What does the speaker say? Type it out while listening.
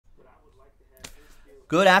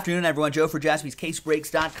Good afternoon, everyone. Joe for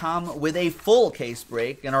JaspysCaseBreaks.com with a full case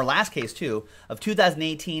break, and our last case, too, of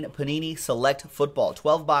 2018 Panini Select Football.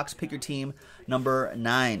 12-box, pick your team, number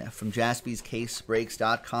 9 from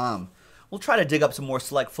JaspysCaseBreaks.com. We'll try to dig up some more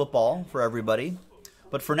Select Football for everybody,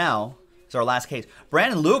 but for now, it's our last case.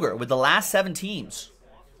 Brandon Luger with the last 7 teams.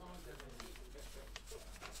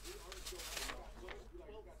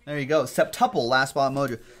 There you go. Septuple, last spot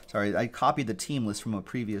mojo. Sorry, I copied the team list from a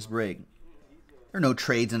previous break. There are no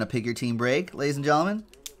trades in a pick your team break, ladies and gentlemen.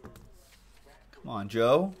 Come on,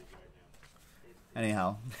 Joe.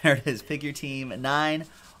 Anyhow, there it is. Pick your team 9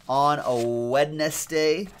 on a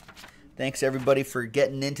Wednesday. Thanks, everybody, for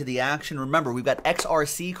getting into the action. Remember, we've got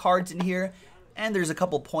XRC cards in here, and there's a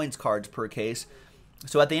couple points cards per case.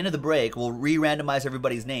 So at the end of the break, we'll re-randomize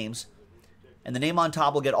everybody's names. And the name on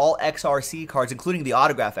top will get all XRC cards, including the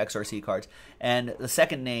autograph XRC cards. And the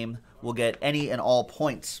second name will get any and all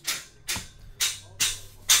points.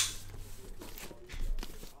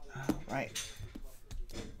 Right.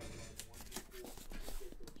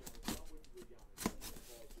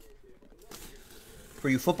 For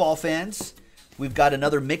you football fans, we've got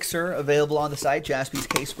another mixer available on the site,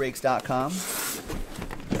 JaspysCaseBreaks.com.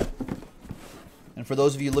 And for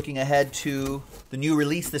those of you looking ahead to the new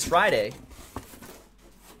release this Friday,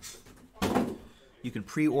 you can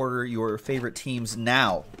pre-order your favorite teams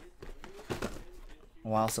now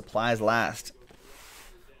while supplies last.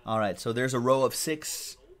 All right, so there's a row of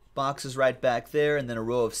 6 boxes right back there, and then a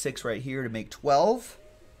row of 6 right here to make 12.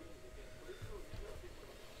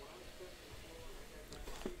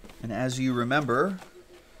 And as you remember,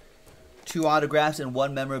 2 autographs and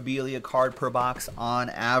 1 memorabilia card per box on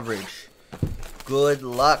average. Good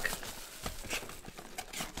luck.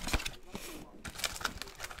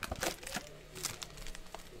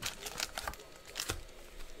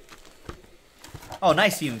 Oh,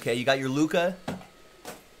 nice, Stephen K. You got your Luka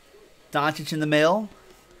Doncic in the mail.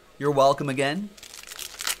 You're welcome again.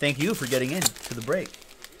 Thank you for getting in to the break.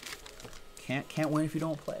 Can't win if you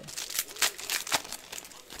don't play.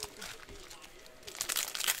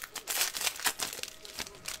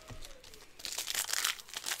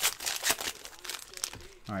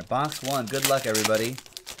 All right, box 1. Good luck, everybody.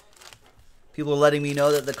 People are letting me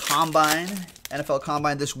know that the Combine, NFL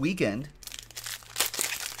Combine this weekend,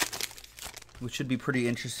 which should be pretty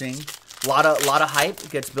interesting. A lot of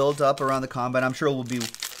hype gets built up around the Combine. I'm sure we'll be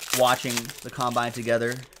watching the Combine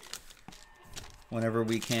together whenever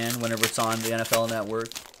we can, whenever it's on the NFL Network.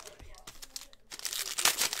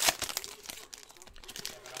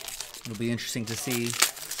 It'll be interesting to see.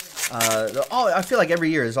 I feel like every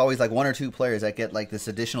year there's always like 1 or 2 players that get like this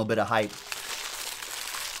additional bit of hype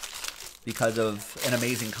because of an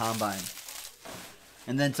amazing Combine.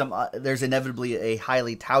 And then some. There's inevitably a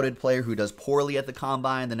highly touted player who does poorly at the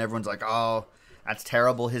Combine. Then everyone's like, oh, that's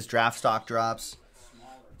terrible. His draft stock drops.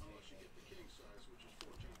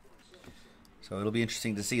 So it'll be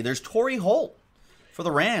interesting to see. There's Torrey Holt for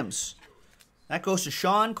the Rams. That goes to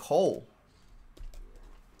Sean Cole.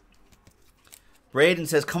 Braden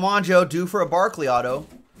says, come on, Joe, due for a Barkley auto.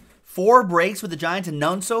 4 breaks with the Giants and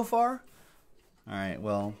none so far? All right,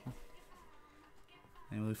 well,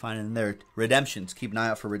 maybe we find it in there. Redemptions. Keep an eye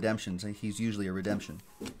out for redemptions. He's usually a redemption.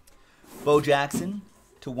 Bo Jackson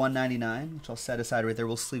to 199, which I'll set aside right there.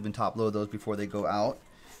 We'll sleeve and top load those before they go out.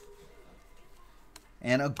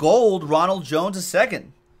 And a gold Ronald Jones II.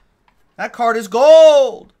 That card is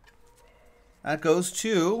gold. That goes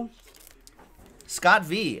to Scott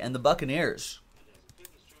V and the Buccaneers.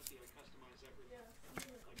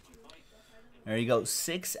 There you go.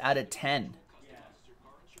 6 out of 10.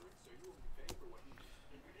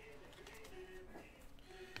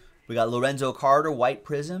 We got Lorenzo Carter, White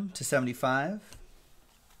Prism to 75.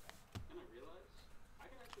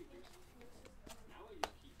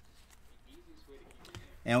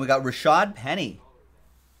 And we got Rashad Penny,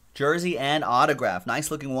 jersey and autograph.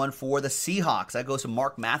 Nice looking one for the Seahawks. That goes to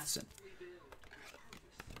Mark Matheson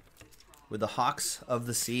with the Hawks of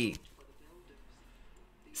the Sea.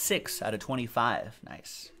 6 out of 25.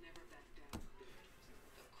 Nice.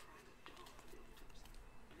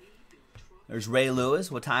 There's Ray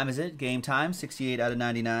Lewis. What time is it? Game time. 68 out of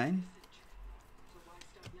 99.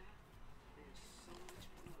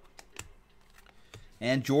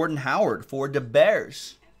 And Jordan Howard for the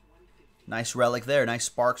Bears. Nice relic there. Nice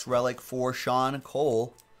Sparks relic for Sean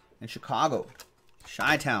Cole in Chicago.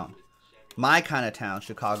 Chi-Town. My kind of town,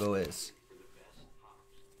 Chicago is.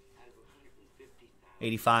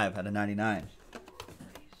 85 out of 99.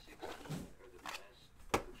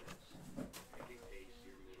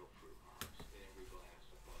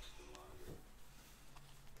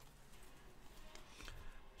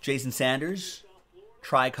 Jason Sanders,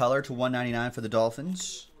 Tricolor to 199 for the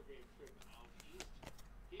Dolphins.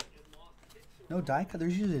 No die cut.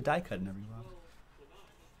 There's usually a die cut in every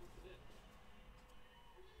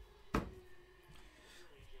box.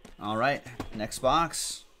 All right, next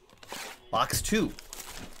box. Box 2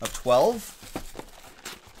 of 12.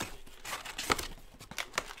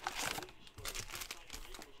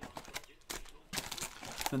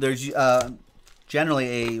 There's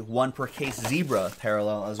generally a 1 per case zebra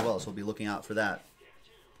parallel as well, so we'll be looking out for that.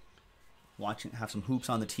 Have some hoops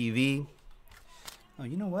on the TV. Oh,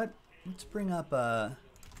 you know what? Let's bring up, I've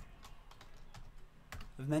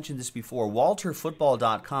mentioned this before,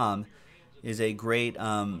 WalterFootball.com is a great, they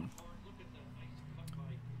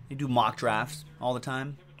do mock drafts all the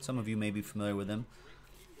time. Some of you may be familiar with them.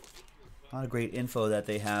 A lot of great info that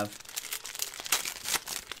they have.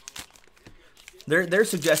 They're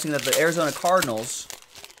suggesting that the Arizona Cardinals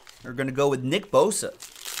are going to go with Nick Bosa.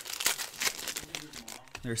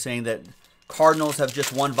 They're saying that Cardinals have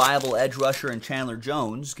just one viable edge rusher in Chandler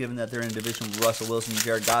Jones, given that they're in a division with Russell Wilson,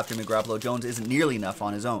 Jared Goff, Jimmy Garoppolo. Jones isn't nearly enough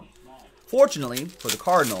on his own. Fortunately for the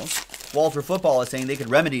Cardinals, Walter Football is saying they could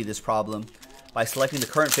remedy this problem by selecting the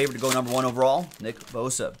current favorite to go #1 overall, Nick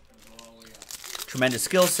Bosa. Tremendous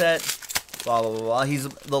skill set, blah, blah, blah, blah. He's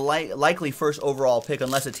the likely first overall pick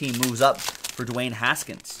unless a team moves up for Dwayne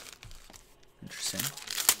Haskins. Interesting.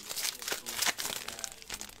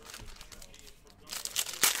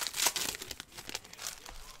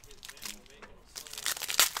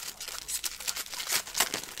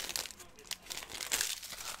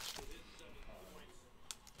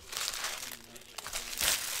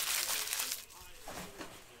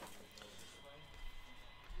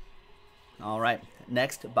 All right,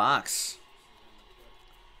 next box.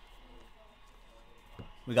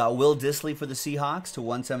 We got Will Dissly for the Seahawks to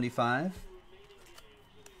 175.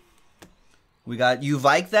 We got You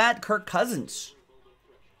Like That? Kirk Cousins.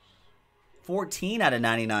 14 out of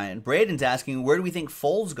 99. Braden's asking, where do we think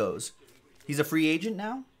Foles goes? He's a free agent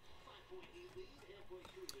now?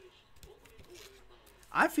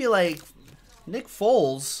 I feel like Nick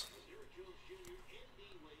Foles,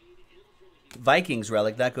 Vikings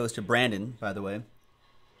relic, that goes to Brandon, by the way.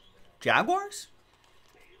 Jaguars?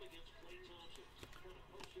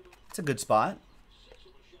 It's a good spot.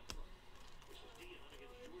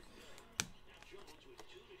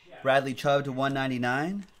 Bradley Chubb to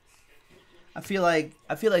 199. I feel like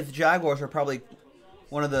the Jaguars are probably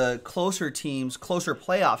one of the closer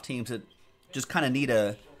playoff teams that just kind of need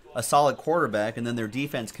a solid quarterback, and then their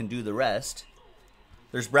defense can do the rest.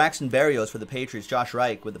 There's Braxton Berrios for the Patriots, Josh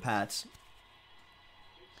Reich with the Pats.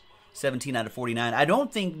 17 out of 49. I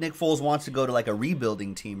don't think Nick Foles wants to go to like a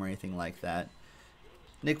rebuilding team or anything like that.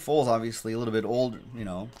 Nick Foles, obviously, a little bit older,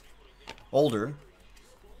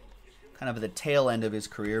 kind of at the tail end of his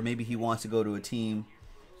career. Maybe he wants to go to a team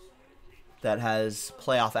that has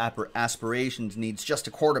playoff aspirations, needs just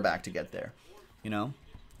a quarterback to get there. You know?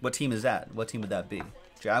 What team is that? What team would that be?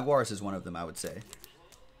 Jaguars is one of them, I would say.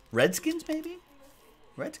 Redskins, maybe?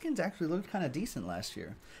 Redskins actually looked kind of decent last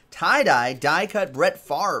year. Tie-dye, die-cut Brett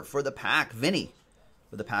Favre for the Pack. Vinny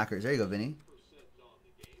for the Packers. There you go, Vinny.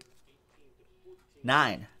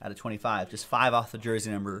 9 out of 25. Just 5 off the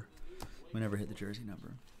jersey number. We never hit the jersey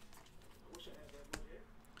number.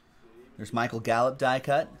 There's Michael Gallup die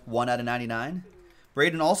cut. 1 out of 99.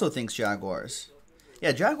 Braden also thinks Jaguars.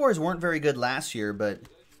 Yeah, Jaguars weren't very good last year, but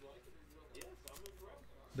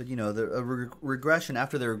you know, a regression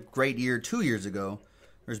after their great year 2 years ago.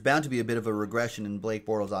 There's bound to be a bit of a regression, and Blake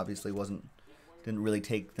Bortles obviously didn't really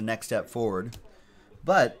take the next step forward.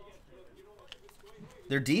 But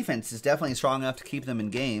their defense is definitely strong enough to keep them in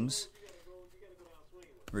games.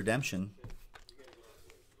 Redemption.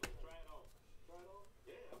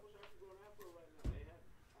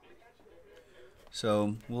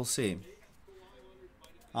 So, we'll see.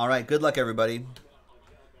 All right, good luck, everybody.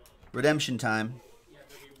 Redemption time.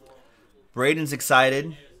 Braden's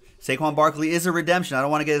excited. Saquon Barkley is a redemption. I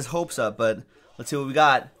don't want to get his hopes up, but let's see what we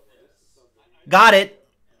got. Got it.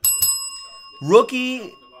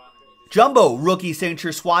 Rookie, jumbo rookie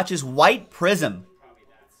signature swatches, white prism.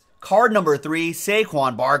 Card number 3,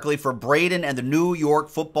 Saquon Barkley for Braden and the New York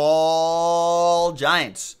Football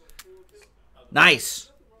Giants.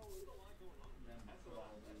 Nice.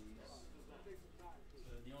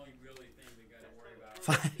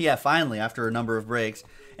 Yeah, finally, after a number of breaks.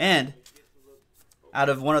 And out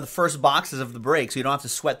of one of the first boxes of the break, so you don't have to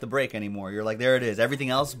sweat the break anymore. You're like, there it is. Everything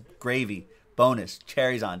else, gravy, bonus,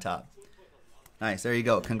 cherries on top. Nice. There you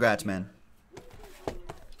go. Congrats, man.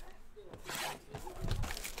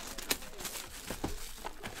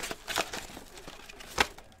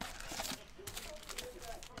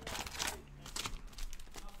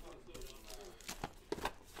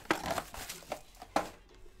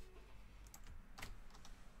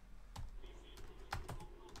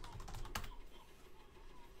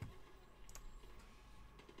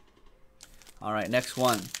 All right, next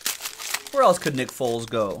one. Where else could Nick Foles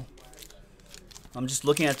go? I'm just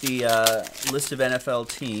looking at the list of NFL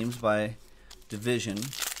teams by division.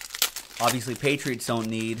 Obviously, Patriots don't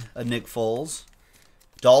need a Nick Foles.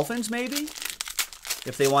 Dolphins, maybe?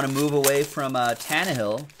 If they want to move away from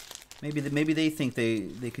Tannehill, maybe they think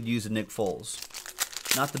they could use a Nick Foles.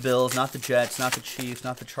 Not the Bills, not the Jets, not the Chiefs,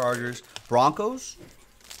 not the Chargers. Broncos?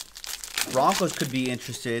 Broncos could be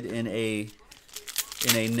interested in a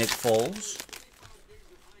Nick Foles.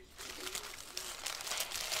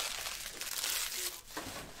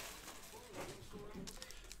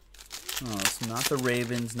 Oh, it's not the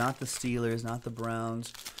Ravens, not the Steelers, not the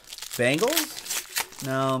Browns. Bengals?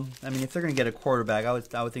 No. I mean, if they're going to get a quarterback, I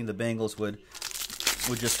would think the Bengals would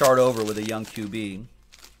just start over with a young QB.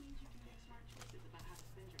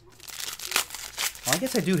 Well, I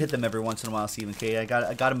guess I do hit them every once in a while, Stephen K. I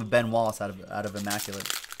got him a Ben Wallace out of Immaculate.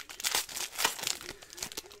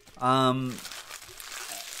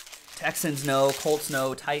 Texans, no. Colts,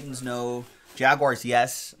 no. Titans, no. Jaguars,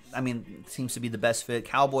 yes. I mean, seems to be the best fit.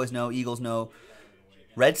 Cowboys, no. Eagles, no.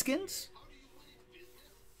 Redskins?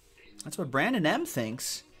 That's what Brandon M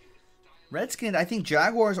thinks. Redskins, I think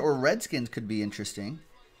Jaguars or Redskins could be interesting.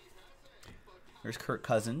 There's Kirk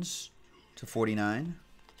Cousins to 49.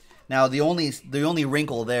 Now, the only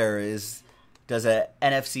wrinkle there is, does a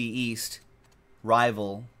NFC East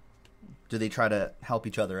rival, do they try to help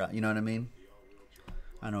each other out? You know what I mean?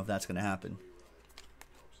 I don't know if that's going to happen.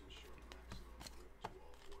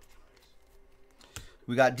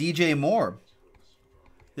 We got DJ Moore.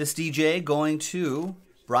 This DJ going to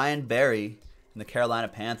Brian Berry in the Carolina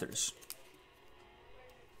Panthers.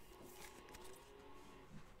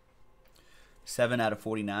 7 out of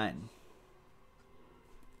 49.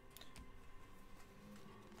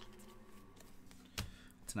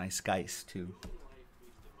 It's a nice Geist, too.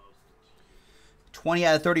 20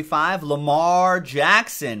 out of 35. Lamar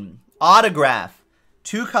Jackson. Autograph.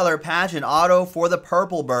 2-color pageant auto for the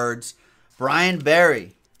Purple Birds. Brian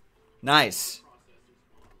Berry. Nice.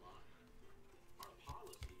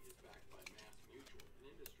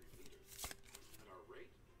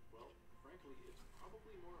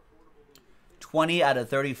 $20 out of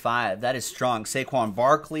 35. That is strong. Saquon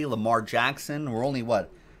Barkley, Lamar Jackson. We're only, what,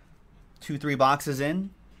 2-3 boxes in?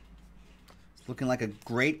 It's looking like a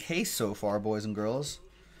great case so far, boys and girls.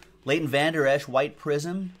 Leighton Vander Esch, White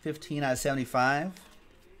Prism. 15 out of 75.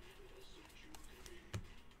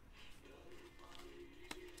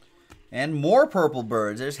 And more Purple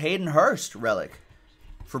Birds. There's Hayden Hurst relic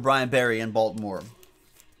for Brian Berry in Baltimore.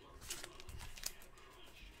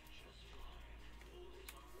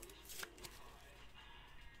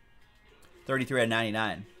 $33 out of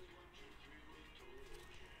 99.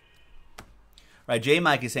 Right, J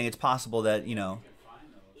Mike is saying it's possible that, you know,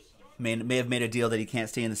 may have made a deal that he can't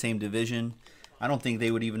stay in the same division. I don't think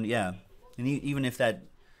they would even, yeah. And even if that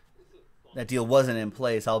deal wasn't in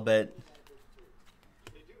place, I'll bet.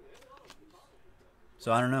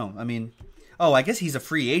 So I don't know. I mean, oh, I guess he's a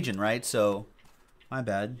free agent, right? So, my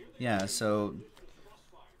bad. Yeah, so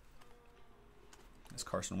that's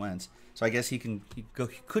Carson Wentz. So I guess he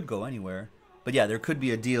could go anywhere. But yeah, there could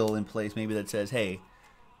be a deal in place maybe that says, hey,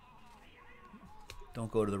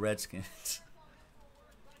 don't go to the Redskins.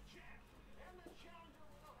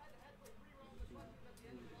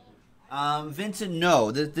 Vincent,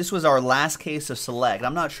 no. This was our last case of Select.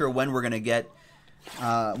 I'm not sure when we're gonna get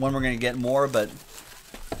more, but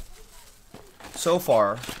so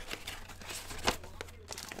far,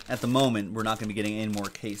 at the moment, we're not going to be getting any more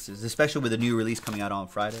cases, especially with the new release coming out on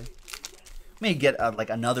Friday. May get like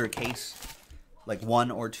another case, like 1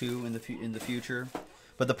 or 2 in the future,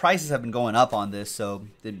 but the prices have been going up on this, so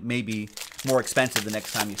it may be more expensive the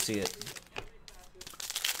next time you see it.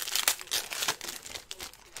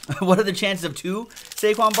 What are the chances of 2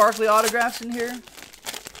 Saquon Barkley autographs in here?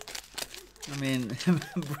 I mean,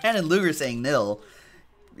 Brandon Luger saying nil.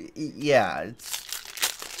 Yeah,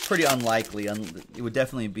 it's pretty unlikely. It would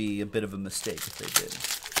definitely be a bit of a mistake if they did.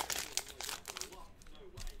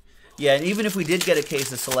 Yeah, and even if we did get a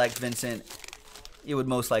case of Select, Vincent, it would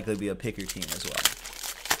most likely be a picker team as well.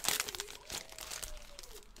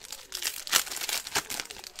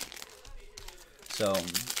 So,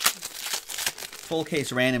 full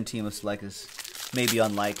case random team of Select is maybe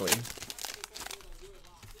unlikely.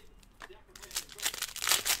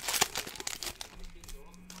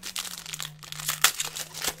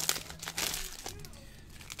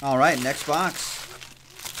 All right, next box.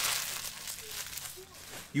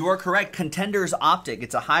 You are correct. Contenders Optic.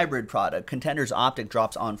 It's a hybrid product. Contenders Optic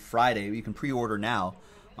drops on Friday. You can pre-order now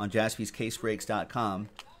on JaspysCaseBreaks.com.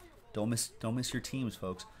 Don't miss your teams,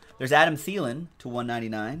 folks. There's Adam Thielen to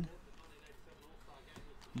 199.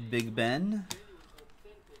 Big Ben.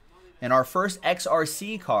 And our first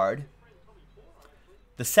XRC card,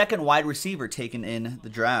 the second wide receiver taken in the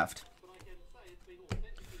draft.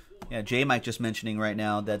 Yeah, J-Mike just mentioning right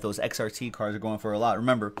now that those XRC cards are going for a lot.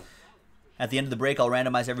 Remember, at the end of the break, I'll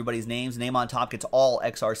randomize everybody's names. Name on top gets all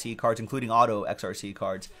XRC cards, including auto XRC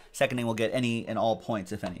cards. Second name will get any and all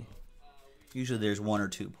points, if any. Usually there's 1 or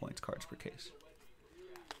 2 points cards per case.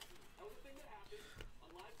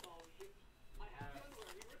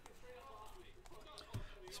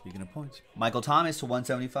 Speaking of points, Michael Thomas to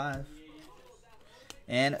 175.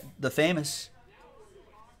 And the famous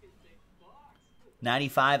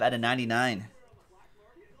 95 out of 99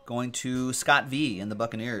 going to Scott V and the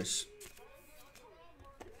Buccaneers.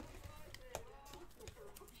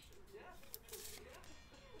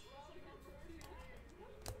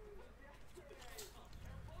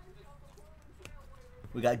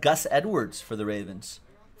 We got Gus Edwards for the Ravens.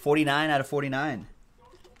 49 out of 49.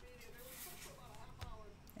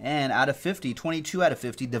 And out of 50, 22 out of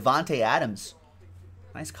 50, Devontae Adams.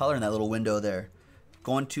 Nice color in that little window there.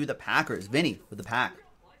 Going to the Packers. Vinny with the Pack.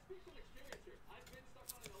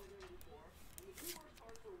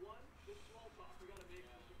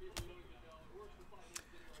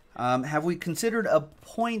 Have we considered a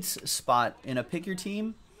points spot in a pick your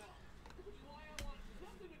team?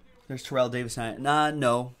 There's Terrell Davis.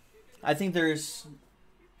 No. I think there's...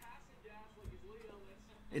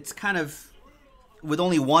 It's kind of... With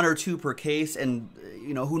only 1 or 2 per case, and,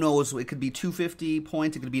 you know, who knows, it could be 250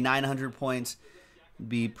 points, it could be 900 points. It'd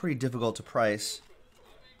be pretty difficult to price.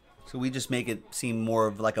 So we just make it seem more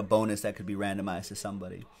of like a bonus that could be randomized to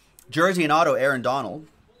somebody. Jersey and auto, Aaron Donald.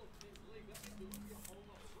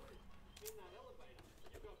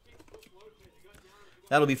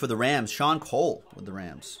 That'll be for the Rams. Sean Cole with the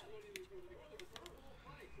Rams.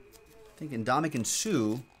 I think Ndamukong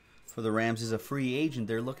Suh for the Rams is a free agent.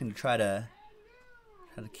 They're looking to try to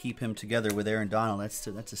keep him together with Aaron Donald. That's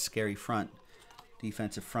a scary front,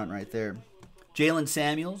 defensive front right there. Jalen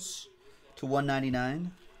Samuels to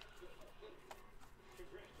 199.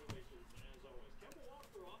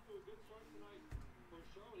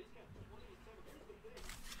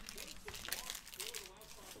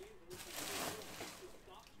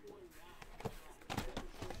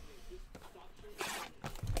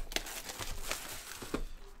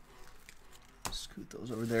 Scoot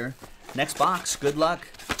those over there. Next box. Good luck.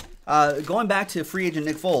 Going back to free agent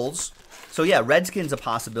Nick Foles. So, yeah, Redskins a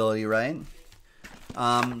possibility, right?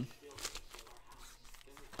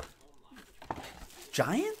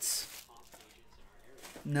 Giants?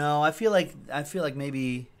 No, I feel like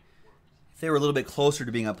maybe if they were a little bit closer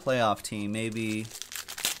to being a playoff team, maybe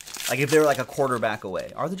like if they were like a quarterback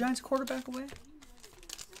away. Are the Giants a quarterback away?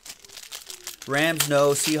 Rams,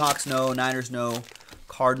 no. Seahawks, no. Niners, no.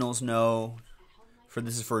 Cardinals, no.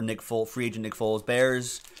 This is for Nick Foles, free agent Nick Foles.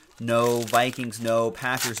 Bears, no. Vikings, no.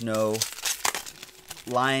 Packers, no.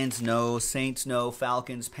 Lions, no. Saints, no.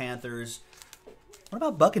 Falcons, Panthers. What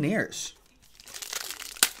about Buccaneers?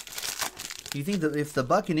 Do you think that if the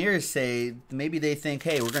Buccaneers say, maybe they think,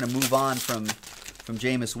 hey, we're going to move on from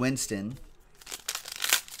Jameis Winston.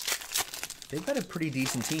 They've got a pretty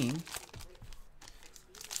decent team.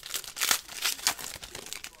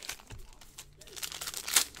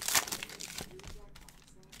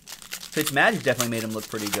 Fitzmagic definitely made him look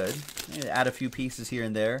pretty good. Add a few pieces here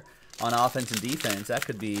and there on offense and defense. That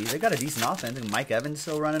could be... They got a decent offense. And Mike Evans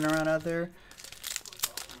still running around out there.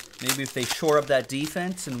 Maybe if they shore up that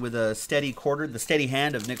defense and with a steady the steady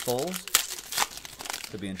hand of Nick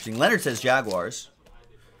Foles. Could be interesting. Leonard says Jaguars.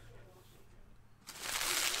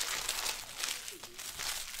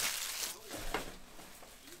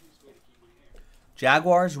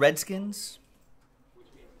 Jaguars, Redskins.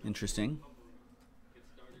 Interesting.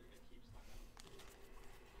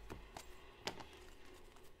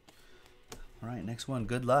 All right, next one.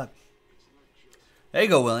 Good luck. There you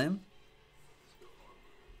go, William.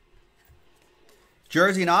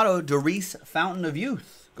 Jersey and auto, Doris Fountain of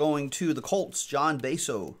Youth. Going to the Colts, John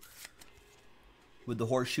Basso. With the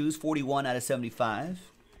horseshoes, 41 out of 75.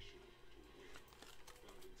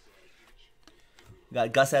 We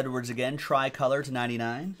got Gus Edwards again, tricolor to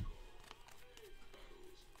 99.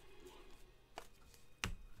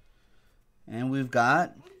 And we've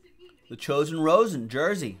got the Chosen Rosen,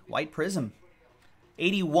 Jersey, white prism.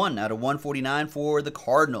 81 out of 149 for the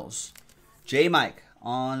Cardinals. J. Mike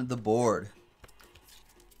on the board.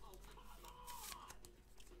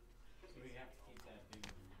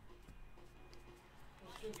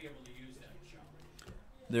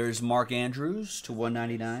 There's Mark Andrews to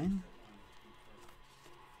 199.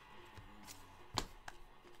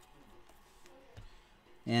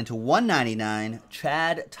 And to 199,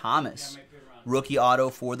 Chad Thomas. Rookie auto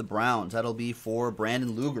for the Browns. That'll be for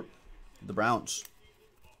Brandon Luger, the Browns.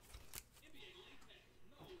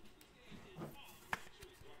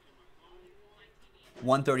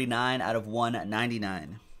 $139 out of $199.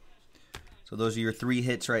 So those are your 3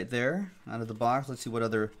 hits right there out of the box. Let's see what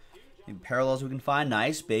other parallels we can find.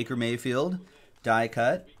 Nice. Baker Mayfield. Die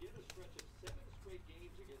cut.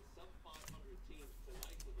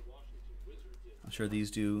 I'm sure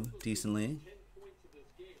these do decently.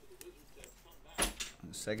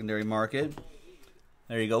 Secondary market.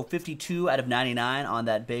 There you go. 52 out of 99 on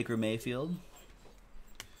that Baker Mayfield.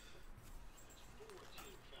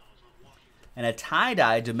 And a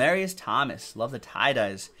tie-dye, Demaryius Thomas. Love the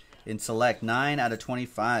tie-dyes in Select. 9 out of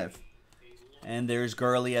 25. And there's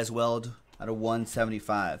Gurley as well out of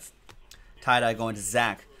 175. Tie-dye going to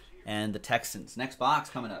Zach and the Texans. Next box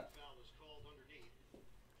coming up.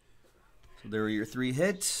 So there are your 3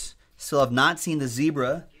 hits. Still have not seen the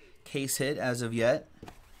Zebra case hit as of yet.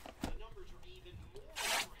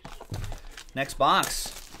 Next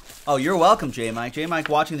box. Oh, you're welcome, J Mike. J Mike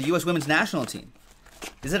watching the U.S. Women's National Team.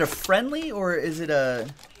 Is it a friendly or is it a...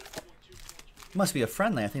 It must be a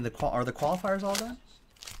friendly. I think are the qualifiers all done?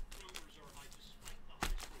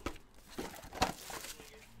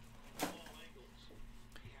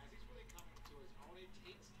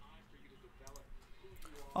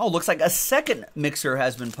 Oh, looks like a second mixer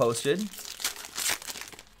has been posted.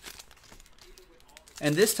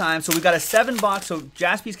 And this time, so we've got a 7-box, so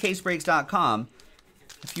jaspyscasebreaks.com.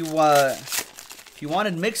 If you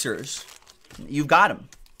wanted mixers, you've got them.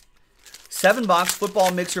 7-box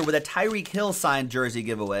football mixer with a Tyreek Hill signed jersey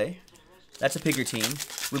giveaway. That's a pick your team.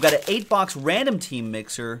 We've got an 8-box random team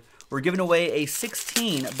mixer. We're giving away a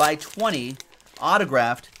 16 by 20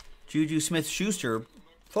 autographed Juju Smith-Schuster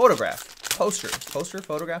photograph. Poster,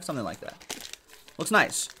 photograph, something like that. Looks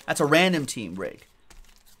nice. That's a random team break.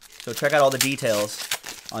 So check out all the details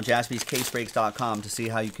on jaspyscasebreaks.com to see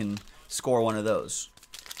how you can score one of those.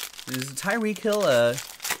 Is Tyreek Hill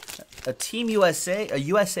a Team USA, a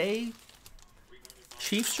USA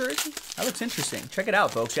Chiefs jersey? That looks interesting. Check it out,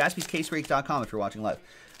 folks. jaspyscasebreaks.com if you're watching live.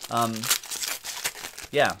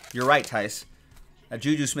 Yeah, you're right, Tice.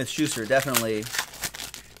 Juju Smith-Schuster, definitely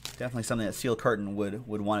something that Steel Curtain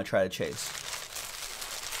would want to try to chase.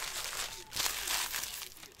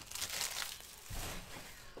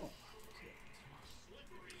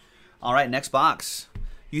 All right, next box.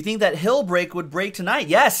 You think that Hill break would break tonight?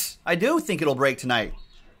 Yes, I do think it'll break tonight.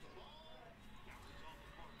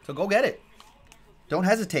 So go get it. Don't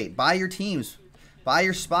hesitate. Buy your teams. Buy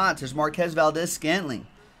your spots. There's Marquez Valdez-Scantling.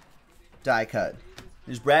 Die cut.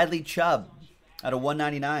 There's Bradley Chubb out of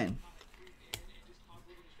 199.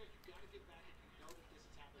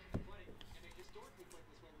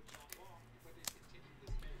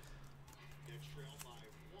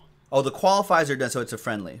 Oh, the qualifiers are done, so it's a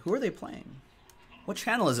friendly. Who are they playing? What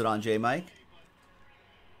channel is it on, J Mike?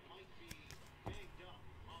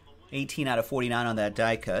 18 out of 49 on that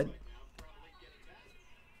die cut.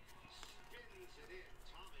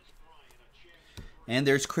 And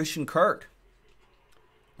there's Christian Kirk.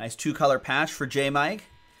 Nice 2-color patch for J Mike.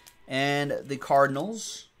 And the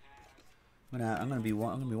Cardinals. I'm gonna be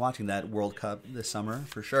watching that World Cup this summer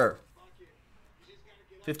for sure.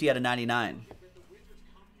 50 out of 99.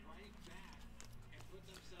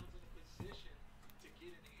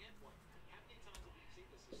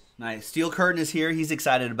 Nice. Steel Curtain is here. He's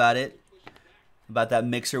excited about it. About that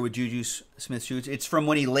mixer with Juju Smith-Schuster. It's from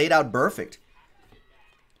when he laid out perfect.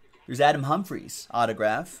 There's Adam Humphries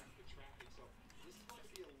autograph.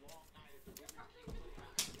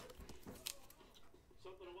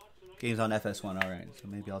 Game's on FS1. All right. So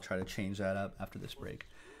maybe I'll try to change that up after this break.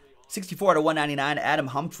 64 out of 199. Adam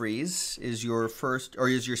Humphries is your first, or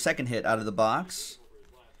is your second hit out of the box.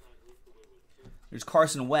 There's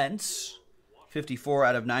Carson Wentz. 54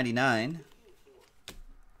 out of 99.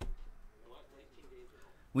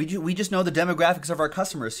 We just know the demographics of our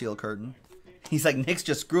customers, Steel Curtain. He's like, Nick's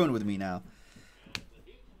just screwing with me now.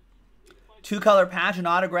 2-color patch and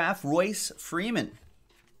autograph, Royce Freeman.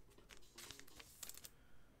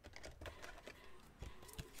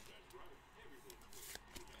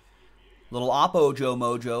 Little Oppo Joe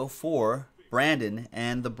Mojo for Brandon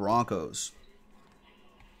and the Broncos.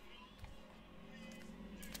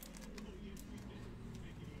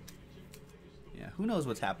 Who knows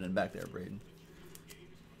what's happening back there, Braden?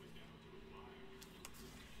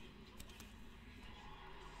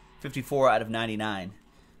 $54 out of 99.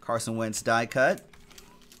 Carson Wentz die cut.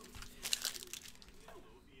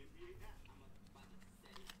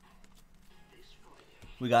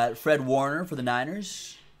 We got Fred Warner for the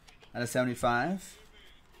Niners out of 75.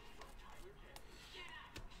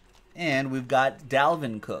 And we've got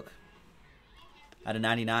Dalvin Cook out of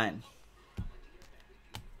 99.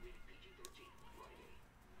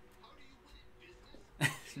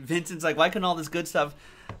 Vincent's like, why couldn't all this good stuff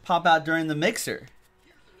pop out during the mixer?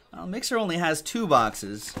 Well, mixer only has 2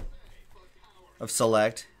 boxes of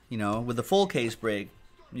select. You know, with the full case break,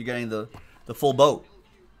 you're getting the full boat.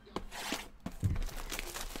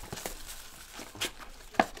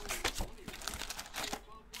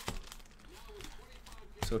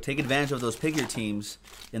 So take advantage of those pick your teams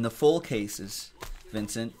in the full cases,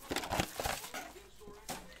 Vincent.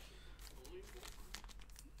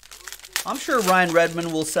 I'm sure Ryan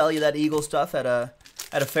Redmond will sell you that Eagle stuff at a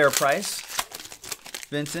fair price,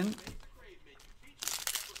 Vincent.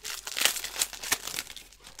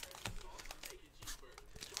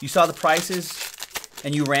 You saw the prices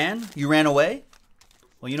and you ran? You ran away?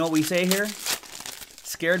 Well, you know what we say here?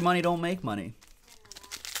 Scared money don't make money.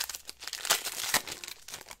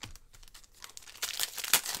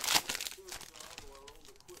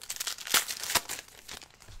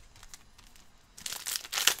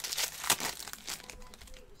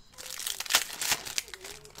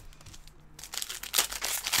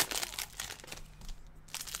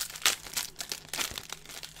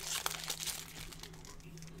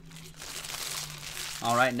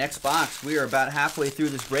 All right, next box. We are about halfway through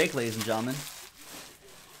this break, ladies and gentlemen.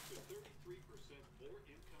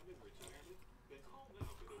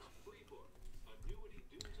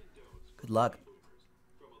 Good luck.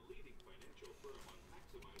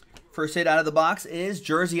 First hit out of the box is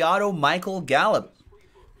Jersey Auto Michael Gallup.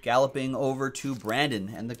 Galloping over to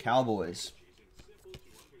Brandon and the Cowboys.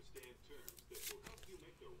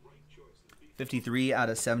 53 out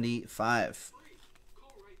of 75.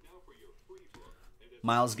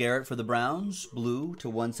 Myles Garrett for the Browns, blue to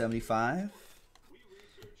 175.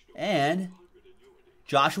 And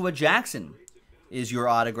Joshua Jackson is your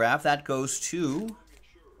autograph. That goes to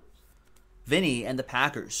Vinny and the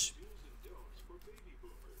Packers.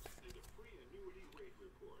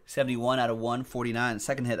 71 out of 149.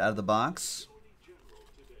 Second hit out of the box.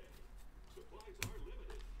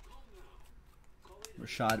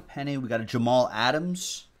 Rashad Penny. We got a Jamal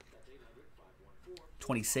Adams.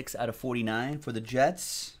 26 out of 49 for the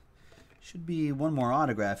Jets. Should be one more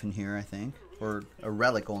autograph in here, I think. Or a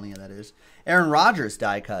relic only, that is. Aaron Rodgers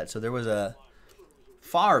die cut. So there was a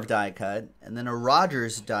Favre die cut. And then a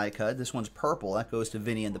Rodgers die cut. This one's purple. That goes to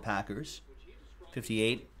Vinny and the Packers.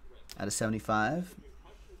 58 out of 75.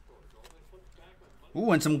 Ooh,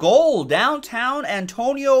 and some gold. Downtown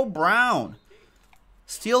Antonio Brown.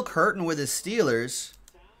 Steel curtain with his Steelers.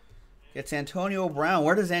 Gets Antonio Brown.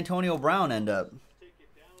 Where does Antonio Brown end up?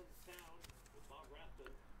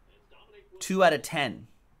 2 out of 10.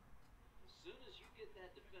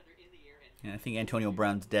 Yeah, I think Antonio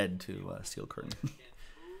Brown's dead to Steel Curtain.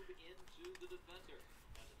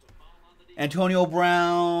 Antonio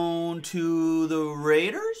Brown to the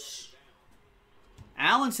Raiders.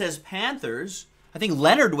 Alan says Panthers. I think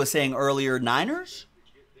Leonard was saying earlier Niners.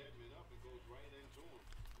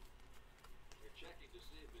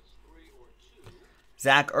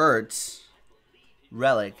 Zach Ertz.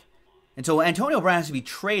 Relic. And so Antonio Brown has to be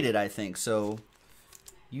traded, I think. So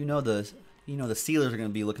you know the Steelers are going to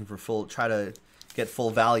be looking for try to get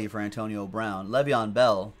full value for Antonio Brown. Le'Veon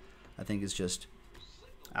Bell, I think, is just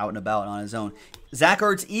out and about on his own. Zach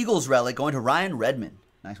Ertz Eagles relic going to Ryan Redmond.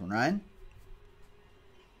 Nice one, Ryan.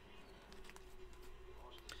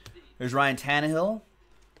 There's Ryan Tannehill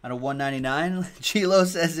out of 199. Chilo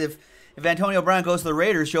says if Antonio Brown goes to the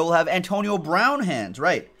Raiders, Joe will have Antonio Brown hands.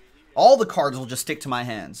 Right. All the cards will just stick to my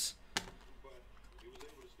hands.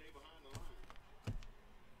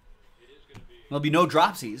 There'll be no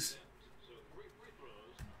dropsies.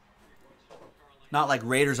 Not like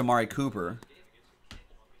Raiders Amari Cooper.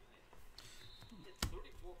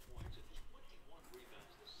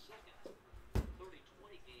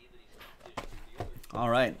 All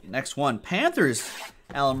right, next one. Panthers,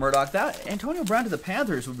 Alan Murdoch. That Antonio Brown to the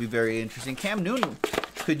Panthers would be very interesting. Cam Newton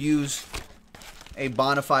could use a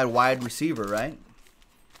bona fide wide receiver, right?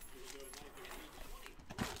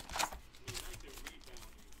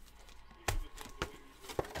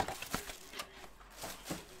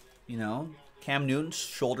 You know, Cam Newton's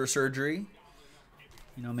shoulder surgery.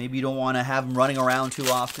 You know, maybe you don't want to have him running around too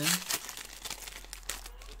often.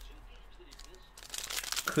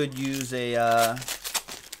 Could use a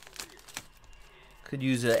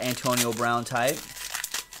Antonio Brown type.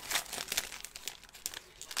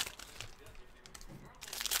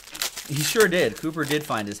 He sure did. Cooper did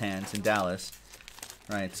find his hands in Dallas.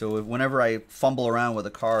 Right, so whenever I fumble around with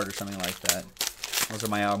a card or something like that, those are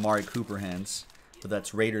my Amari Cooper hands. But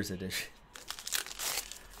that's Raiders edition.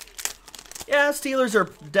 Yeah, Steelers are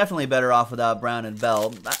definitely better off without Brown and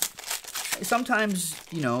Bell. Sometimes,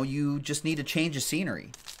 you know, you just need to change the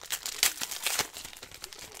scenery.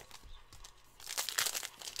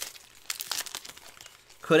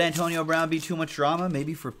 Could Antonio Brown be too much drama?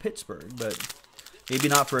 Maybe for Pittsburgh, but maybe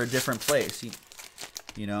not for a different place,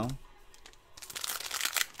 you know?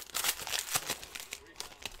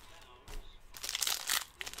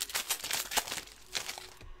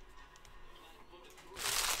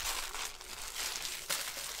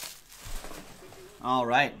 All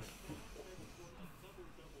right.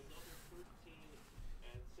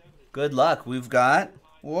 Good luck. We've got,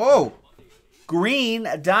 whoa, green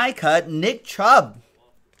die cut Nick Chubb.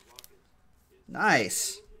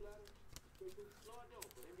 Nice.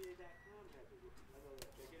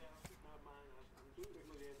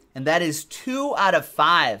 And that is 2 out of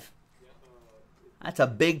 5. That's a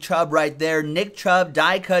big Chubb right there. Nick Chubb,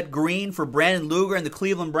 die cut green for Brandon Luger and the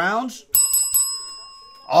Cleveland Browns.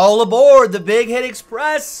 All aboard the Big Hit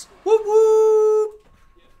Express. Whoop, whoop.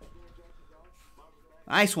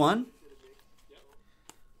 Nice one.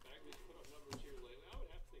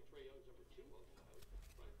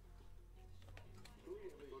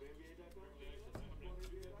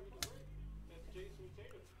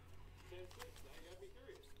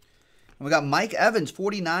 And we got Mike Evans,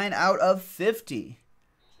 49 out of 50.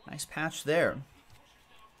 Nice patch there.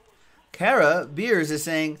 Kara Beers is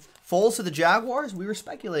saying, Foles to the Jaguars? We were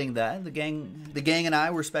speculating that. The gang and I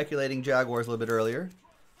were speculating Jaguars a little bit earlier.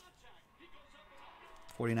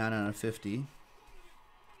 49 out of 50.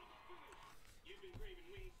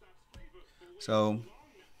 So,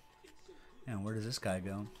 yeah, where does this guy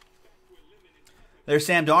go? There's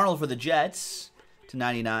Sam Darnold for the Jets to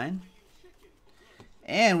 99.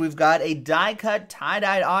 And we've got a die-cut,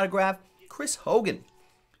 tie-dyed autograph, Chris Hogan.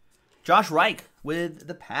 Josh Reich with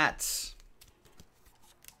the Pats.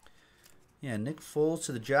 Yeah, Nick Foles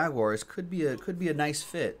to the Jaguars could be a nice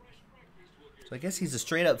fit. So I guess he's a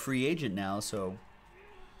straight up free agent now, so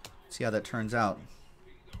let's see how that turns out.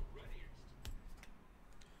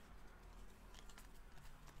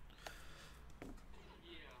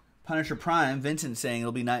 Punisher Prime, Vincent saying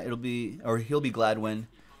he'll be glad when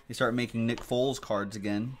they start making Nick Foles cards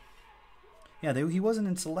again. Yeah, he wasn't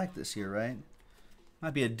in select this year, right?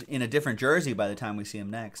 Might be in a different jersey by the time we see him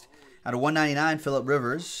next. Out of 199, Phillip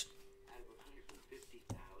Rivers.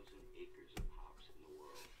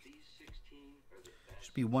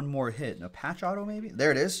 Should be one more hit. A patch auto, maybe?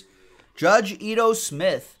 There it is. Judge Ito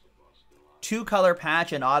Smith. 2-color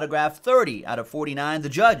patch and autograph, 30 out of 49. The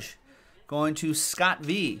Judge going to Scott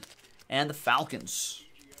V and the Falcons.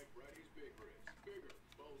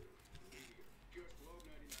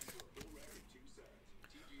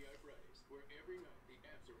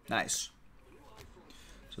 Nice.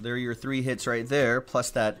 So there are your 3 hits right there,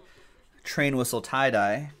 plus that train whistle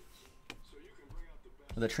tie-dye.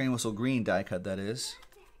 The train whistle green die cut, that is.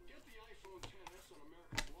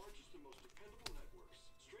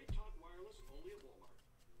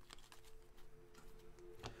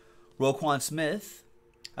 Roquan Smith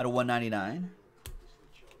out of 199.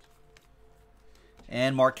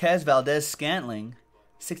 And Marquez Valdez-Scantling,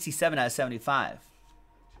 67 out of 75.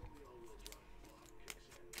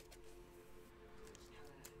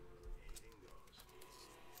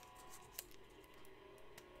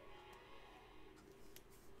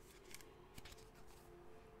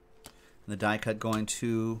 The die cut going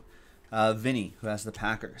to Vinny, who has the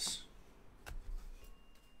Packers.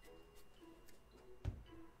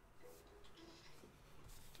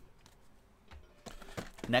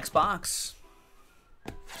 Next box.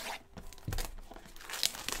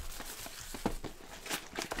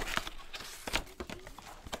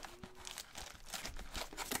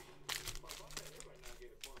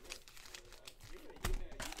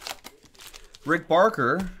 Rick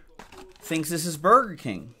Barker thinks this is Burger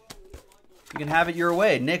King. You can have it your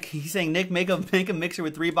way. Nick, he's saying, Nick, make a mixer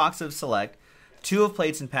with 3 boxes of Select, 2 of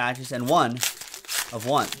plates and patches, and 1 of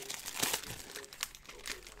 1.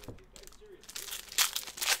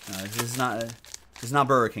 No, this is not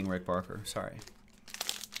Burger King, Rick Barker. Sorry.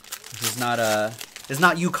 This is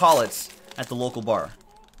not you call it at the local bar.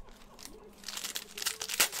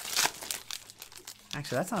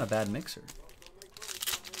 Actually, that's not a bad mixer.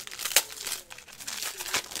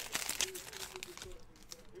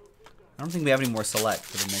 I don't think we have any more Select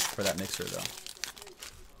for that mixer, though.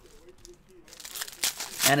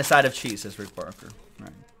 And a side of cheese, says Rick Barker. All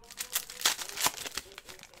right.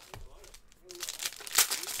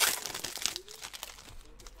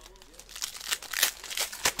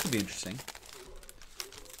 Could be interesting.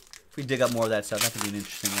 If we dig up more of that stuff, that could be an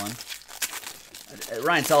interesting one.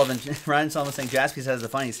 Ryan Sullivan saying Jaspys has the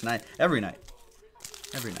funniest tonight. Every night.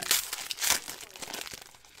 Every night.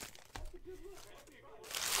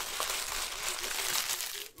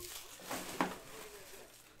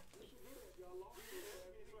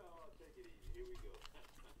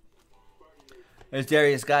 There's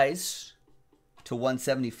Darius Geis to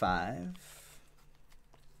 175.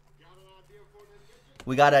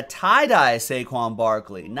 We got a tie-dye Saquon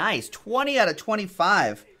Barkley. Nice. 20 out of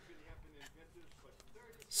 25.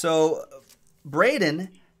 So, Braden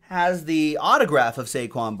has the autograph of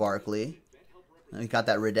Saquon Barkley. He got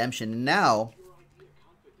that redemption. Now,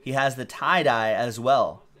 he has the tie-dye as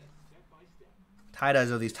well. Tie-dyes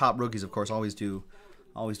of these top rookies, of course, always do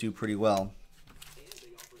pretty well.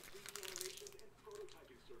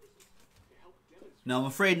 No, I'm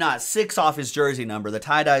afraid not. 6 off his jersey number. The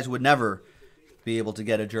tie-dyes would never be able to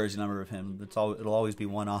get a jersey number of him. It'll always be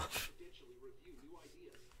 1 off.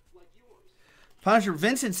 Punisher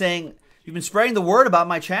Vincent saying, you've been spreading the word about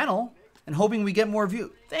my channel and hoping we get more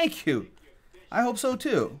views. Thank you. I hope so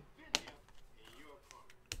too.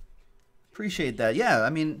 Appreciate that. Yeah, I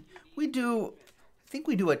mean, I think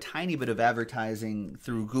we do a tiny bit of advertising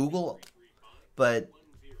through Google, but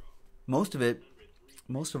most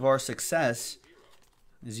of our success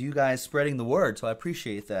is you guys spreading the word, so I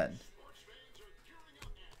appreciate that.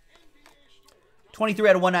 23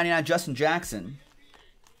 out of 199, Justin Jackson.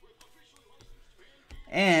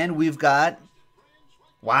 And we've got,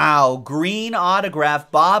 wow, green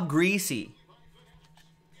autograph, Bob Greasy.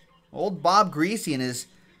 Old Bob Greasy in his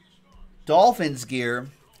Dolphins gear.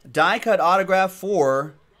 Die cut autograph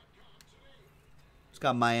for, it's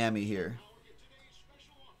got Miami here.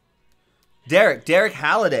 Derek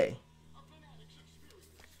Halliday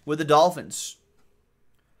with the Dolphins.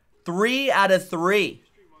 3 out of 3.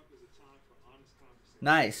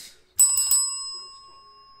 Nice.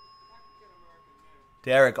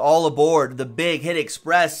 Derek, all aboard the Big Hit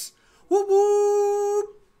Express. Whoop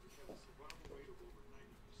whoop.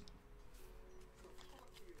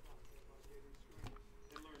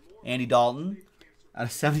 Andy Dalton out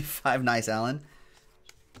of 75. Nice, Alan.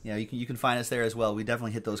 Yeah, you can find us there as well. We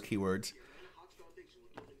definitely hit those keywords.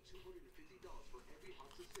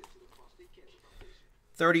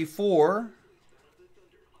 34.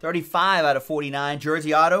 35 out of 49.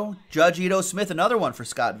 Jersey auto. Judge Ito Smith, another one for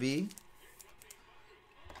Scott V.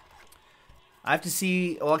 I have to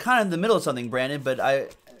see, well, kind of in the middle of something, Brandon,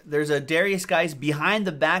 but there's a Darius Geis behind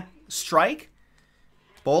the back strike.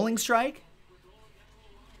 Bowling strike.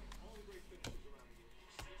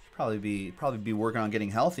 Probably be working on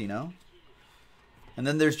getting healthy, no? And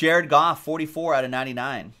then there's Jared Goff, 44 out of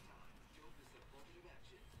 99.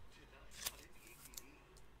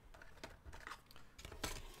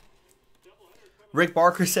 Rick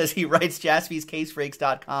Barker says he writes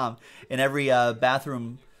jaspyscasebreaks.com in every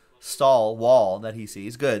bathroom stall wall that he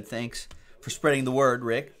sees. Good. Thanks for spreading the word,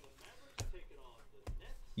 Rick.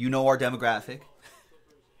 You know our demographic.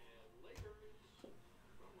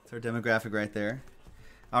 It's our demographic right there.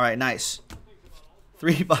 All right, nice.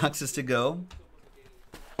 3 boxes to go.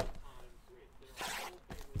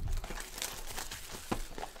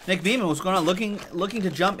 Nick Beeman, what's going on? Looking to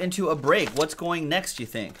jump into a break. What's going next, you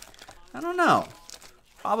think? I don't know.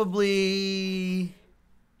 Probably,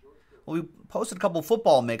 well, we posted a couple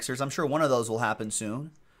football mixers. I'm sure one of those will happen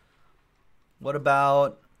soon. What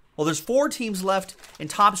about, well, there's 4 teams left in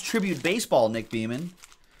Topps Tribute Baseball, Nick Beeman.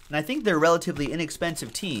 And I think they're relatively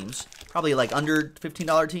inexpensive teams. Probably like under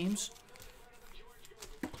 $15 teams.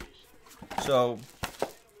 So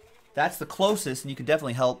that's the closest, and you can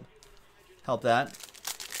definitely help that.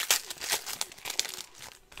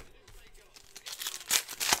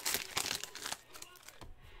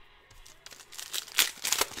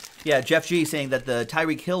 Yeah, Jeff G saying that the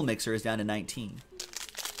Tyreek Hill mixer is down to 19.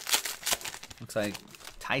 Looks like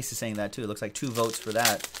Tice is saying that too. It looks like 2 votes for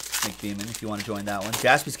that, Nick Beeman, if you want to join that one.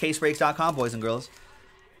 JaspysCaseBreaks.com, boys and girls.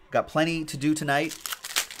 Got plenty to do tonight.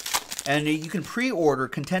 And you can pre-order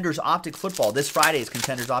Contenders Optic Football. This Friday is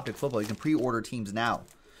Contenders Optic Football. You can pre-order teams now.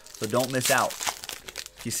 So don't miss out.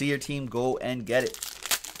 If you see your team, go and get it.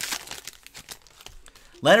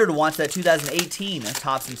 Leonard wants that 2018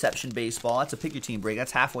 Topps Inception Baseball. That's a pick your team break.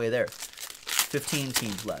 That's halfway there. 15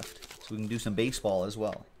 teams left. So we can do some baseball as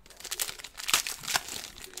well.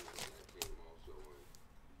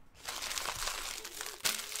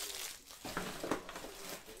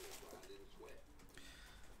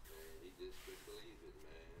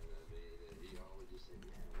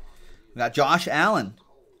 We got Josh Allen.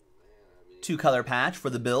 2-color patch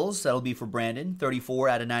for the Bills. That'll be for Brandon. 34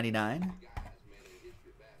 out of 99.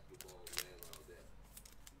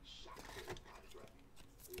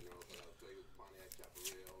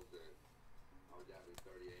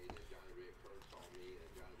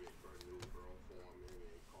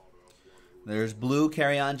 There's blue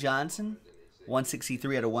Kerryon Johnson,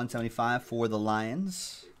 163 out of 175 for the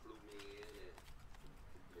Lions.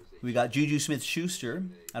 We got Juju Smith-Schuster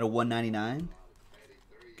out of 199.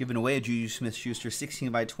 Giving away a Juju Smith-Schuster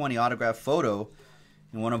 16/20 autograph photo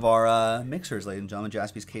in one of our mixers, ladies and gentlemen,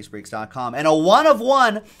 jaspyscasebreaks.com. And a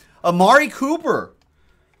 1/1 Amari Cooper,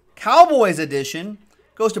 Cowboys edition,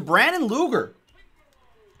 goes to Brandon Luger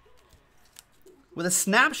with a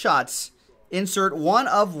snapshots insert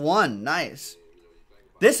 1/1. Nice.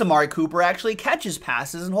 This Amari Cooper actually catches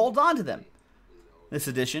passes and holds on to them. This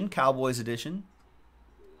edition, Cowboys edition.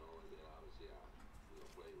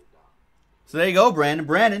 So there you go, Brandon.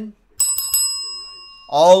 Brandon,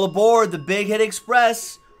 all aboard the Big Hit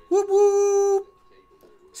Express. Whoop, whoop.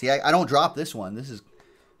 See, I don't drop this one. This is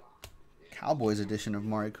Cowboys edition of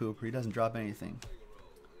Amari Cooper. He doesn't drop anything.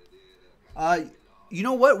 You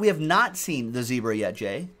know what? We have not seen the zebra yet,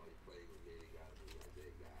 Jay.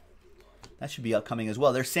 That should be upcoming as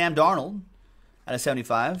well. There's Sam Darnold out of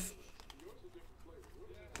 75.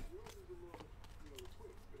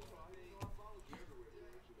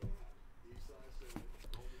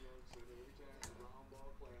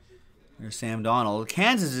 There's Sam Darnold.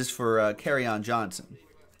 Kansas is for Kerryon Johnson.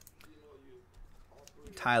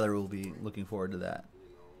 Tyler will be looking forward to that.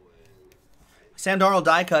 Sam Darnold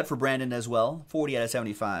die cut for Brandon as well. 40 out of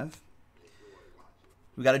 75.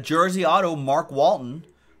 We got a jersey auto, Mark Walton,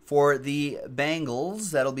 for the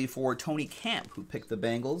Bengals. That'll be for Tony Camp, who picked the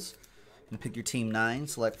Bengals. And pick your team 9,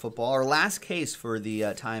 select football. Our last case for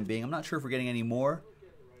the time being. I'm not sure if we're getting any more.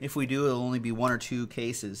 If we do, it'll only be 1 or 2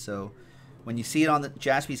 cases. So when you see it on the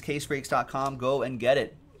jaspyscasebreaks.com, go and get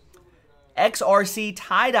it. XRC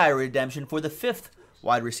tie-dye redemption for the 5th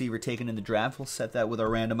wide receiver taken in the draft. We'll set that with our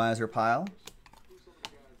randomizer pile.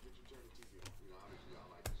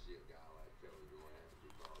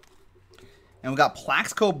 And we got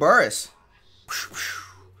Plaxico Burress.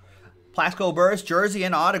 Plaxico Burress, jersey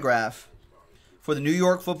and autograph for the New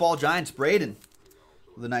York Football Giants. Braden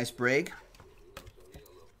with a nice break.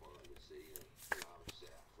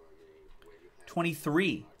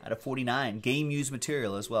 23 out of 49. Game used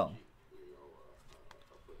material as well.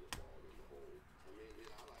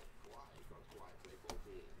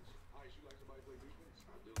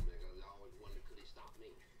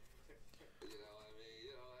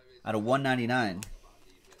 Out of 199.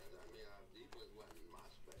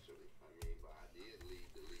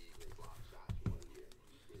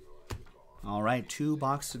 All right, 2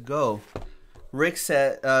 boxes to go. Rick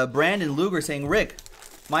said, Brandon Luger saying, Rick,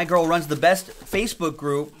 my girl runs the best Facebook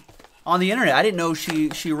group on the internet. I didn't know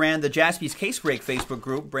she ran the Jaspy's Case Break Facebook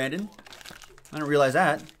group, Brandon. I didn't realize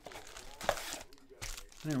that.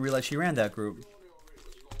 I didn't realize she ran that group.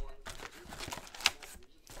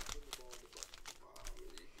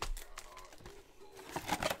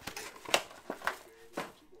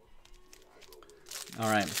 All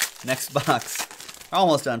right, next box.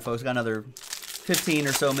 Almost done, folks. Got another 15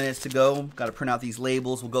 or so minutes to go. Got to print out these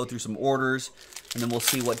labels. We'll go through some orders, and then we'll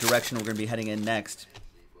see what direction we're going to be heading in next.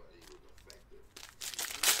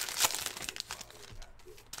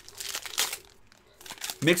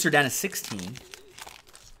 Mixer down to 16.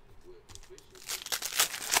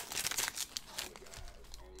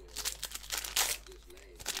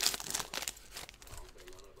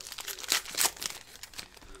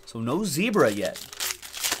 So no zebra yet.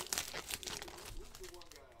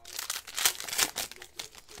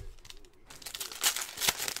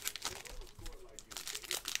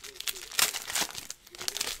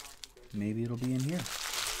 Maybe it'll be in here.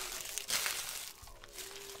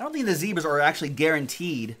 I don't think the zebras are actually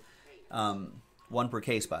guaranteed 1 per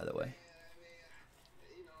case, by the way.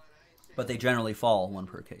 But they generally fall 1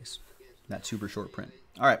 per case. That super short print.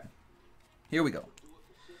 All right, here we go.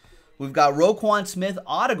 We've got Roquan Smith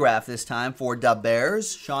autograph this time for the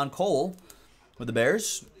Bears. Sean Cole with the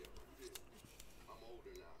Bears.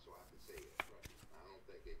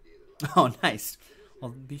 Oh, nice.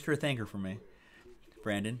 Well, be sure to thank her for me,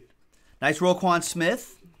 Brandon. Nice Roquan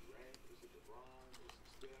Smith.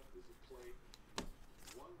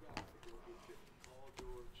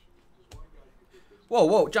 Whoa,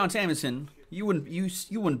 whoa, John Samuelson, you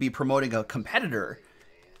wouldn't be promoting a competitor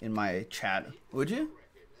in my chat, would you?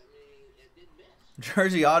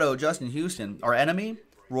 Jersey auto, Justin Houston. Our enemy,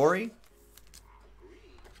 Rory.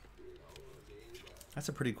 That's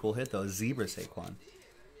a pretty cool hit, though. Zebra Saquon.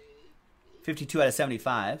 52 out of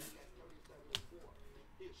 75.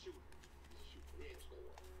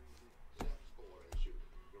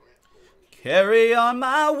 Carry on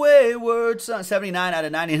my wayward son. 79 out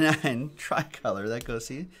of 99. Tricolor. That goes,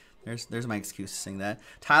 see? There's my excuse to sing that.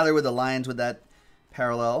 Tyler with the Lions with that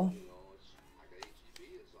parallel.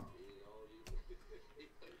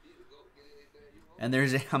 And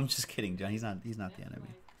there's I'm just kidding, John. He's not the enemy.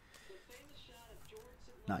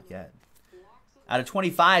 Not yet. Out of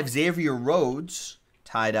 25, Xavier Rhodes,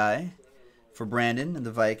 tie-dye for Brandon and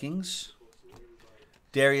the Vikings.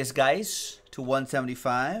 Darius Geis to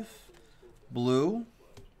 175. Blue.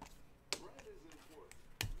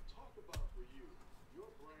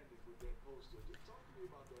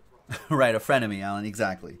 Right, a frenemy, Alan.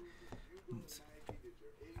 Exactly.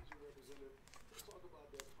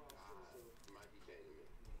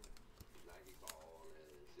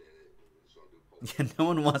 Yeah, no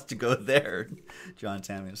one wants to go there, John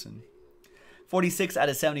Samuelson. 46 out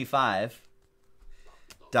of 75.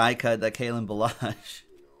 Die cut, that Kalen Balazs.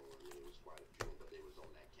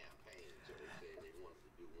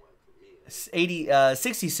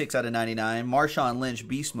 66 out of 99. Marshawn Lynch,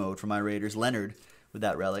 beast mode for my Raiders. Leonard with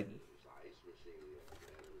that relic.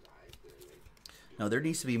 No, there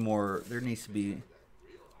needs to be more. There needs to be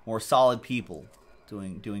more solid people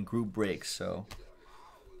doing group breaks. So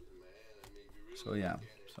yeah.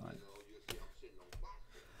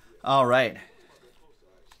 All right.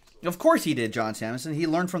 Of course he did, John Samuelson. He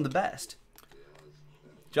learned from the best.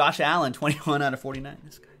 Josh Allen, 21 out of 49.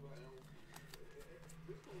 This guy.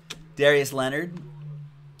 Darius Leonard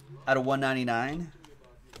out of 199.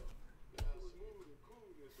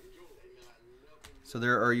 So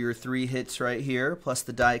there are your 3 hits right here, plus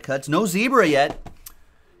the die cuts. No zebra yet.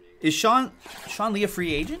 Is Sean Lee a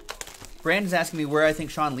free agent? Brandon's asking me where I think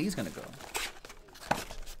Sean Lee's going to go.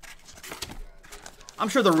 I'm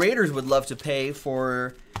sure the Raiders would love to pay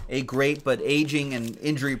for a great but aging and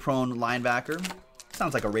injury-prone linebacker.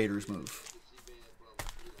 Sounds like a Raiders move.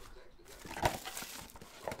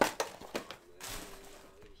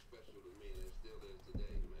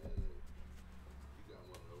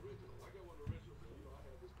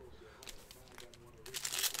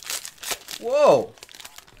 Whoa!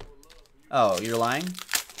 Oh, you're lying?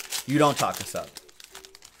 You don't talk us up.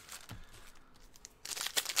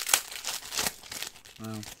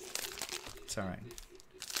 Well, it's all right.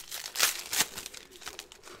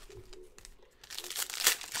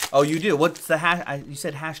 Oh, you do? What's the hash? You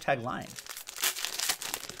said hashtag lying.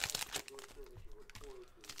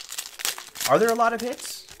 Are there a lot of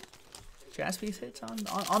hits? Jaspy's hits on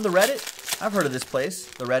the Reddit? I've heard of this place,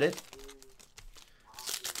 the Reddit.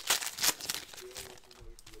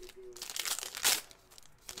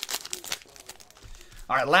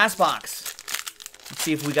 All right, last box. Let's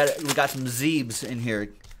see if we got some Zeebs in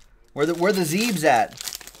here. Where the Zeebs at?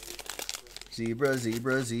 Zebra,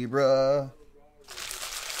 zebra, zebra.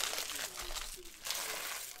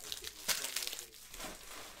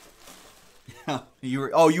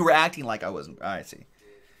 you were acting like I wasn't. All right, see.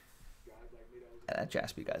 Yeah, that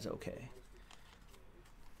Jaspy guy's okay.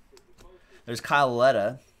 There's Kyle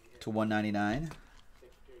Letta to 199.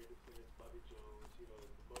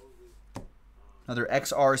 Another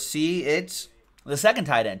XRC. It's the second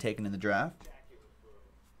tight end taken in the draft.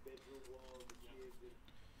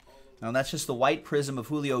 Now that's just the white prism of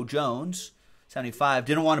Julio Jones. 75.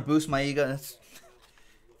 Didn't want to boost my ego. That's,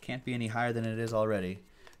 can't be any higher than it is already.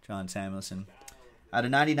 John Samuelson. Out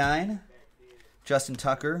of 99, Justin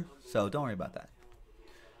Tucker. So don't worry about that.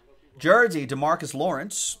 Jersey, DeMarcus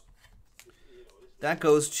Lawrence. That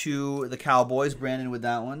goes to the Cowboys. Brandon with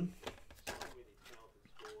that one.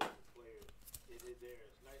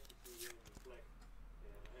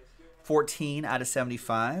 14 out of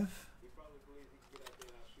 75.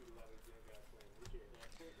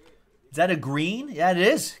 Is that a green? Yeah, it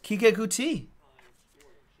is. Kike Kuti.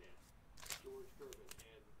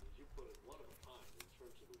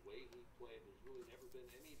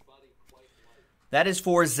 That is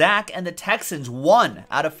for Zach and the Texans. 1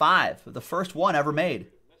 out of 5. The first one ever made.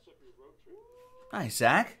 Nice,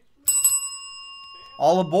 Zach.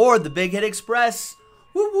 All aboard the Big Hit Express.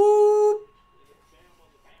 Whoop, whoop.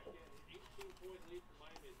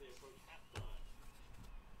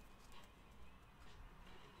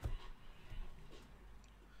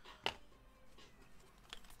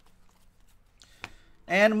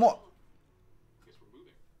 And more.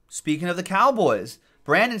 Speaking of the Cowboys,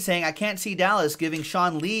 Brandon saying, I can't see Dallas giving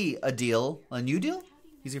Sean Lee a deal, a new deal?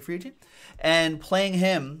 He's a free agent? And paying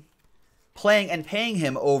him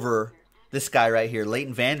over this guy right here,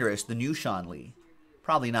 Leighton Vander Esch, the new Sean Lee.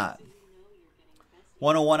 Probably not.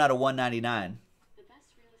 101 out of 199.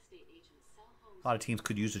 A lot of teams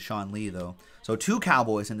could use a Sean Lee, though. So 2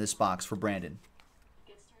 Cowboys in this box for Brandon.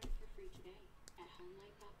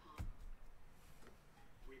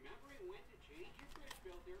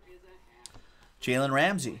 Jalen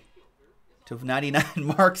Ramsey to 99.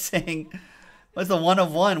 Mark saying, "What's the 1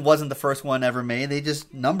 of 1? Wasn't the first one ever made. They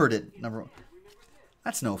just numbered it.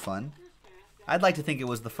 That's no fun. I'd like to think it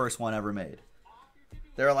was the first one ever made.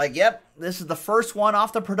 They're like, yep, this is the first one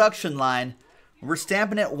off the production line. We're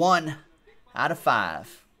stamping it 1 out of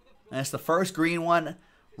 5. And it's the first green one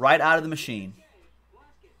right out of the machine."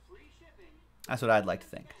 That's what I'd like to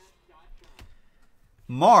think.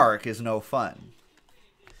 Mark is no fun.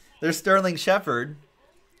 There's Sterling Shepard.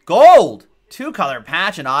 Gold! 2-color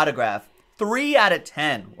patch and autograph. 3 out of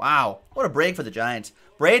 10. Wow. What a break for the Giants.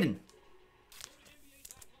 Braden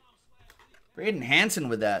Hansen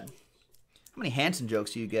with that. How many Hansen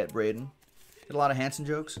jokes do you get, Braden? Get a lot of Hansen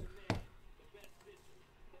jokes?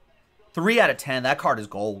 3 out of 10. That card is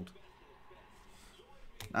gold.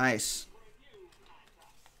 Nice.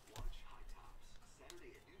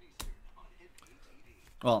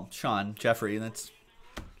 Well, Sean, Jeffrey, that's...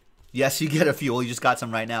 Yes, you get a few. You just got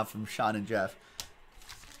some right now from Sean and Jeff.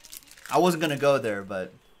 I wasn't going to go there,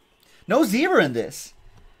 but... No zebra in this.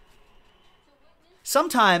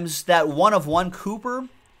 Sometimes that 1 of 1 Cooper...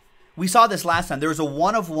 We saw this last time. There was a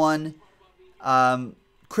 1 of 1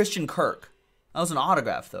 Christian Kirk. That was an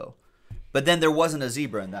autograph, though. But then there wasn't a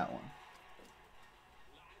zebra in that one.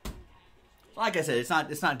 Like I said,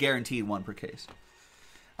 it's not guaranteed 1 per case.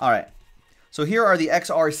 All right. So here are the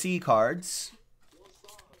XRC cards.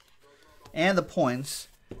 And the points.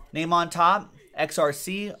 Name on top,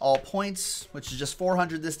 XRC, all points, which is just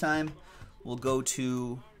 400 this time. We'll go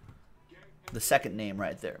to the second name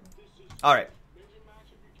right there. All right.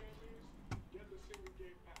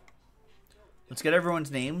 Let's get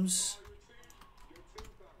everyone's names.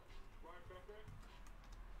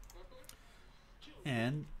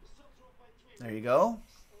 And there you go.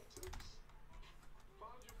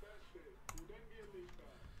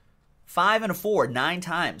 5 and a 4, 9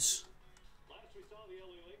 times.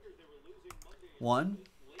 1,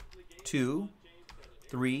 2,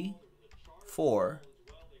 3, 4,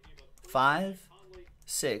 5,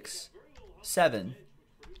 6, 7,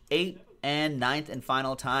 8, and 9th and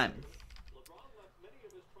final time.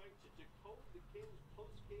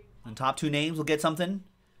 And top 2 names will get something.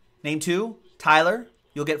 Name 2, Tyler,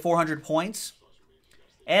 you'll get 400 points.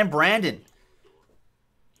 And Brandon.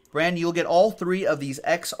 Brandon, you'll get all 3 of these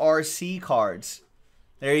XRC cards.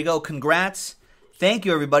 There you go. Congrats. Thank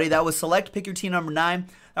you, everybody. That was Select Pick Your Team number 9.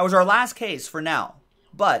 That was our last case for now.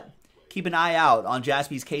 But keep an eye out on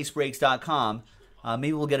jaspyscasebreaks.com.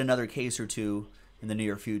 Maybe we'll get another case or 2 in the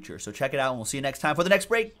near future. So check it out, and we'll see you next time for the next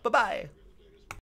break. Bye-bye.